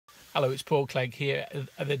Hello, it's Paul Clegg here,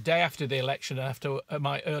 the day after the election, after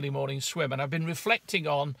my early morning swim, and I've been reflecting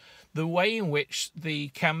on the way in which the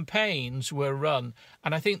campaigns were run,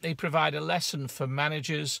 and I think they provide a lesson for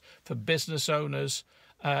managers, for business owners,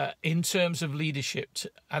 in terms of leadership.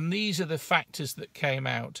 And these are the factors that came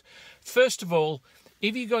out. First of all,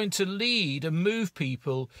 if you're going to lead and move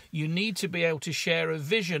people, you need to be able to share a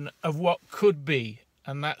vision of what could be,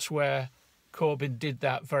 and that's where Corbyn did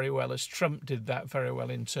that very well, as Trump did that very well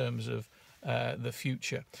in terms of the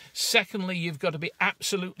future. Secondly, you've got to be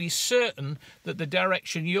absolutely certain that the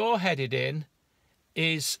direction you're headed in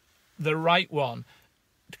is the right one.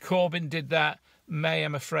 Corbyn did that. May,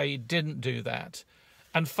 I'm afraid, didn't do that.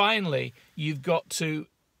 And finally, you've got to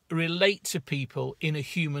relate to people in a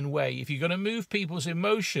human way. If you're going to move people's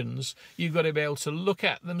emotions, you've got to be able to look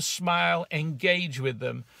at them, smile, engage with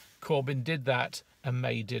them. Corbyn did that and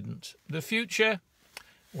May didn't. The future,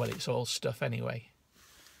 well, it's all stuff anyway.